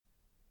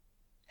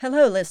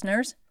Hello,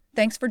 listeners.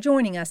 Thanks for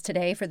joining us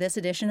today for this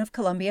edition of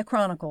Columbia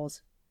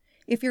Chronicles.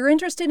 If you're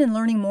interested in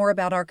learning more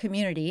about our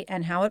community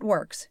and how it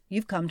works,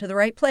 you've come to the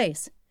right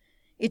place.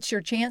 It's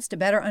your chance to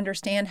better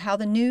understand how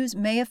the news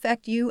may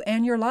affect you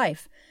and your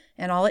life,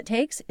 and all it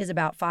takes is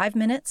about 5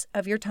 minutes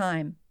of your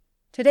time.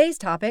 Today's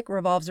topic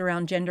revolves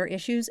around gender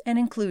issues and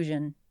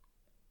inclusion.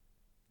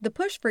 The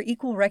push for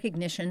equal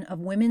recognition of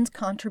women's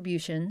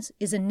contributions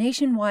is a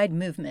nationwide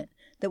movement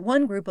that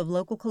one group of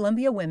local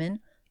Columbia women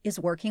is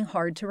working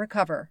hard to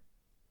recover.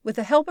 With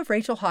the help of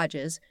Rachel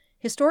Hodges,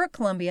 Historic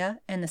Columbia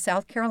and the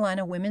South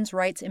Carolina Women's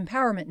Rights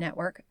Empowerment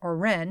Network, or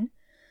WREN,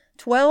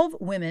 12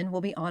 women will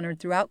be honored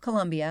throughout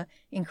Columbia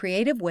in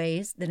creative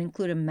ways that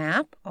include a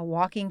map, a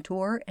walking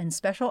tour, and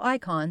special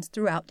icons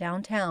throughout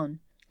downtown.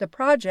 The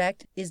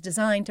project is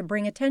designed to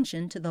bring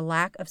attention to the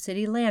lack of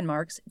city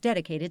landmarks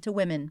dedicated to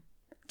women.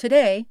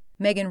 Today,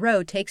 Megan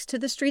Rowe takes to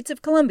the streets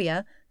of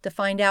Columbia to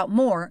find out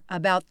more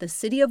about the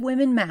City of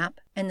Women map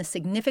and the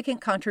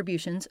significant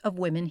contributions of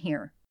women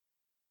here.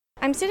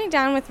 I'm sitting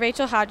down with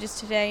Rachel Hodges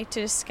today to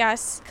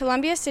discuss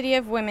Columbia City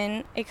of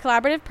Women, a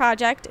collaborative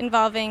project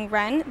involving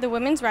WREN, the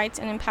Women's Rights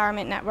and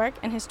Empowerment Network,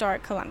 and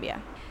Historic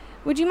Columbia.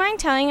 Would you mind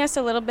telling us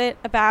a little bit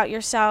about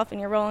yourself and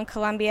your role in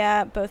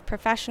Columbia, both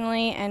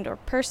professionally and or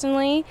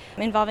personally,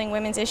 involving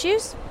women's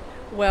issues?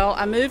 Well,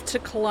 I moved to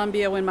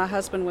Columbia when my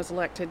husband was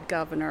elected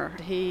governor.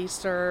 He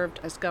served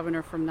as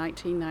governor from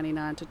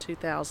 1999 to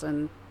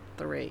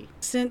 2003.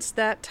 Since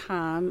that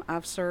time,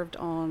 I've served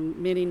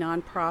on many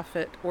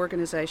nonprofit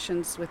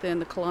organizations within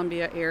the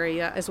Columbia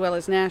area as well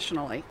as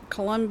nationally.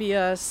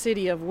 Columbia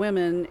City of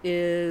Women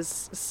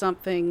is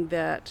something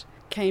that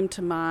came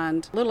to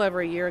mind a little over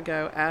a year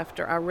ago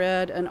after I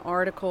read an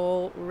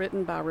article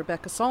written by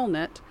Rebecca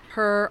Solnit.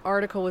 Her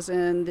article was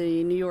in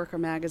the New Yorker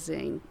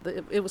magazine.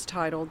 It was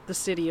titled The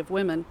City of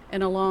Women,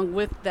 and along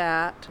with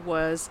that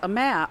was a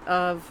map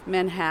of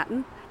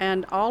Manhattan.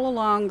 And all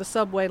along the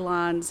subway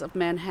lines of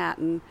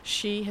Manhattan,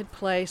 she had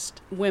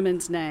placed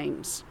women's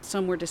names.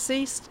 Some were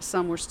deceased,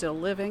 some were still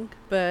living,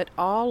 but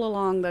all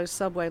along those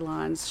subway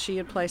lines, she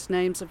had placed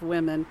names of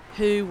women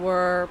who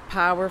were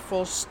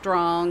powerful,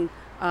 strong,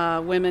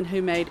 women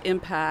who made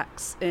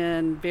impacts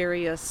in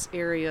various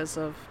areas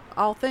of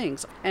all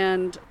things.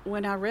 And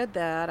when I read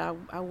that,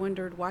 I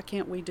wondered, why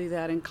can't we do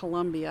that in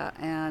Columbia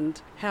and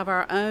have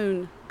our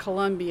own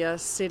Columbia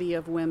City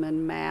of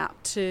Women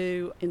map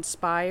to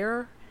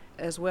inspire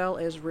as well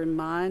as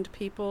remind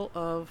people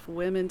of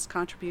women's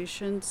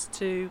contributions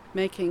to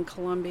making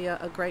Columbia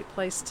a great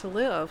place to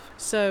live.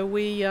 So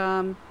we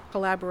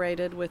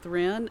collaborated with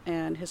WREN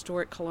and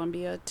Historic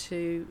Columbia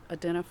to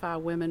identify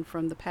women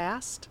from the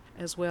past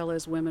as well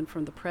as women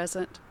from the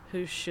present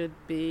who should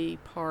be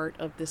part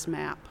of this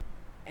map.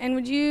 And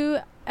would you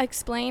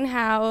explain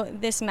how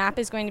this map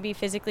is going to be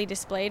physically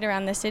displayed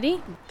around the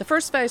city? The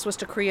first phase was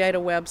to create a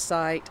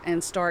website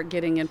and start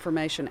getting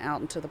information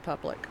out into the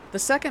public. The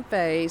second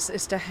phase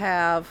is to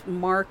have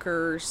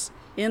markers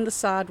in the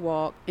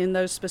sidewalk in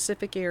those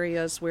specific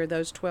areas where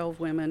those 12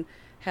 women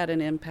had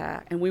an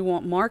impact. And we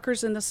want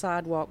markers in the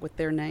sidewalk with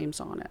their names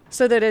on it.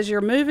 So that as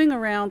you're moving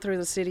around through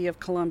the city of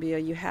Columbia,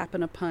 you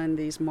happen upon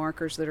these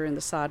markers that are in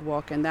the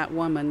sidewalk, and that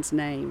woman's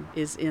name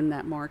is in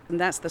that mark. And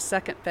that's the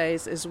second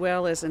phase, as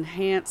well as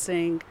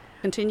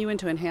continuing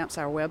to enhance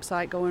our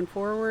website going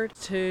forward,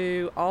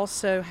 to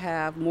also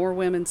have more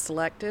women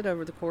selected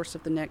over the course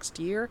of the next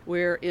year.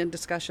 We're in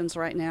discussions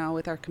right now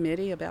with our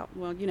committee about,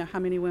 how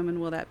many women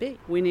will that be?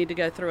 We need to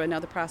go through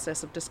another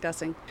process of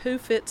discussing who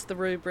fits the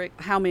rubric,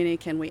 how many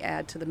can we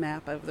add to the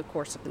map over the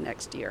course of the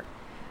next year.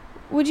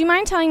 Would you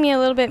mind telling me a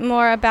little bit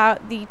more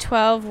about the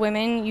 12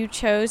 women you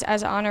chose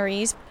as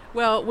honorees?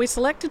 Well, we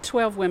selected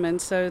 12 women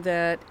so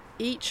that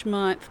each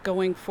month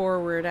going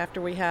forward,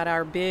 after we had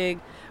our big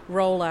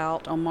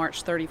rollout on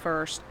March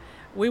 31st,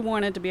 we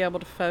wanted to be able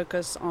to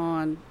focus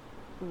on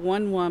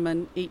one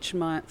woman each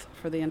month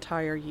for the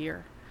entire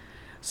year.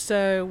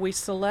 So we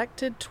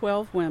selected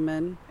 12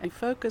 women and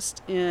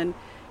focused in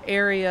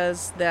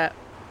areas that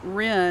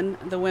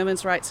WREN, the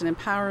Women's Rights and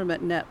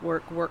Empowerment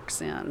Network,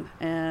 works in.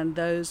 And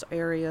those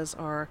areas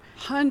are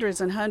hundreds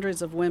and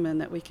hundreds of women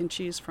that we can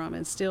choose from,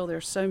 and still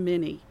there's so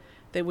many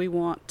that we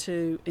want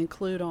to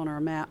include on our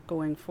map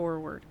going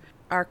forward.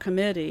 Our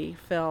committee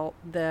felt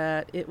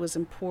that it was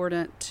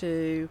important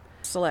to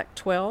select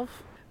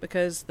 12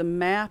 because the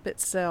map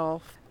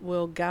itself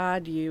will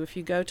guide you. If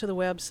you go to the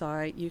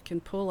website, you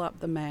can pull up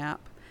the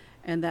map,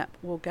 and that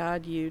will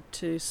guide you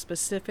to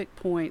specific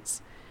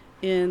points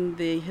in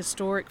the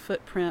historic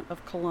footprint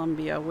of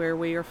Columbia where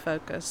we are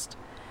focused.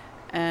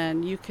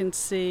 And you can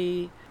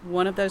see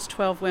one of those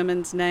 12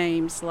 women's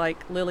names,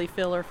 like Lily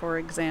Filler, for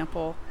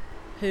example,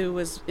 who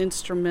was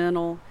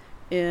instrumental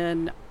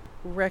in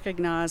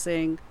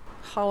recognizing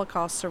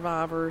Holocaust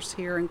survivors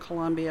here in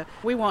Columbia.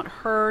 We want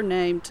her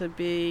name to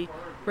be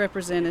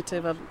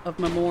representative of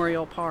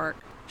Memorial Park.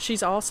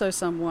 She's also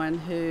someone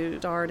who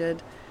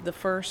started the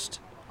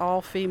first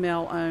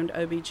all-female-owned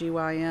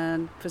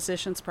OBGYN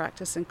physician's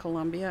practice in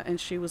Columbia, and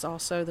she was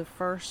also the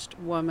first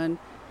woman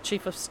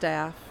chief of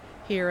staff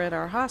here at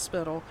our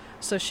hospital.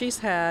 So she's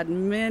had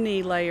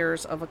many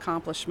layers of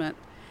accomplishment.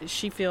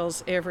 She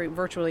fills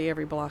virtually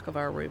every block of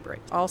our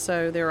rubric.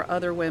 Also, there are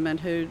other women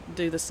who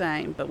do the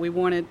same, but we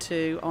wanted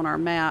to, on our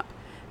map,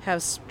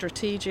 have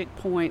strategic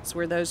points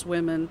where those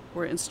women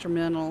were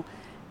instrumental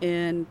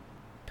in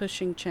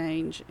pushing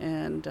change.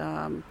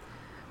 And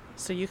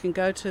so you can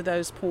go to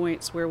those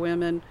points where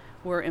women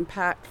were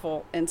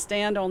impactful and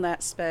stand on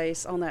that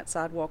space, on that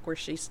sidewalk where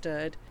she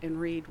stood, and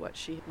read what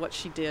she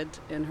did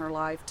in her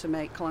life to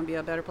make Columbia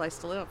a better place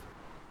to live.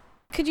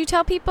 Could you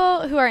tell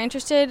people who are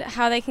interested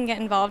how they can get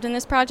involved in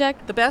this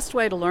project? The best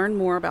way to learn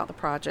more about the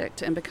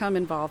project and become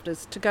involved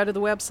is to go to the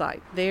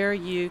website. There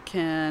you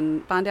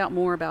can find out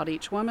more about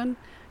each woman.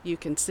 You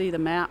can see the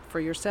map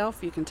for yourself.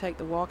 You can take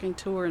the walking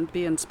tour and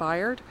be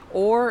inspired.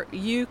 Or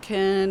you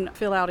can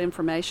fill out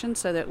information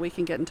so that we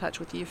can get in touch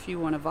with you if you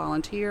want to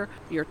volunteer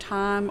your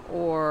time,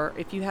 or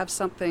if you have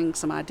some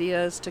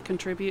ideas to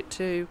contribute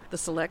to the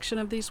selection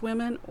of these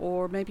women,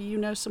 or maybe you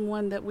know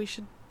someone that we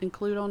should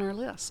include on our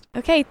list.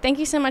 Okay, thank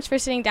you so much for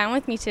sitting down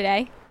with me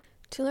today.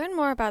 To learn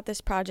more about this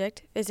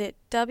project, visit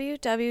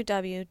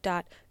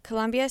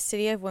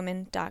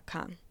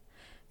www.columbiacityofwomen.com.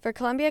 For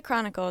Columbia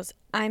Chronicles,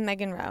 I'm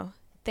Megan Rowe.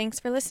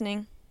 Thanks for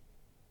listening.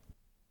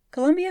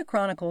 Columbia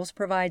Chronicles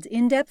provides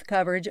in-depth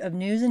coverage of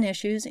news and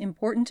issues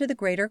important to the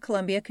greater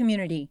Columbia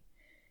community.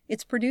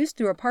 It's produced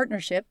through a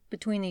partnership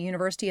between the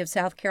University of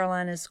South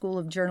Carolina's School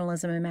of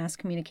Journalism and Mass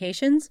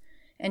Communications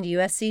and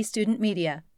USC Student Media.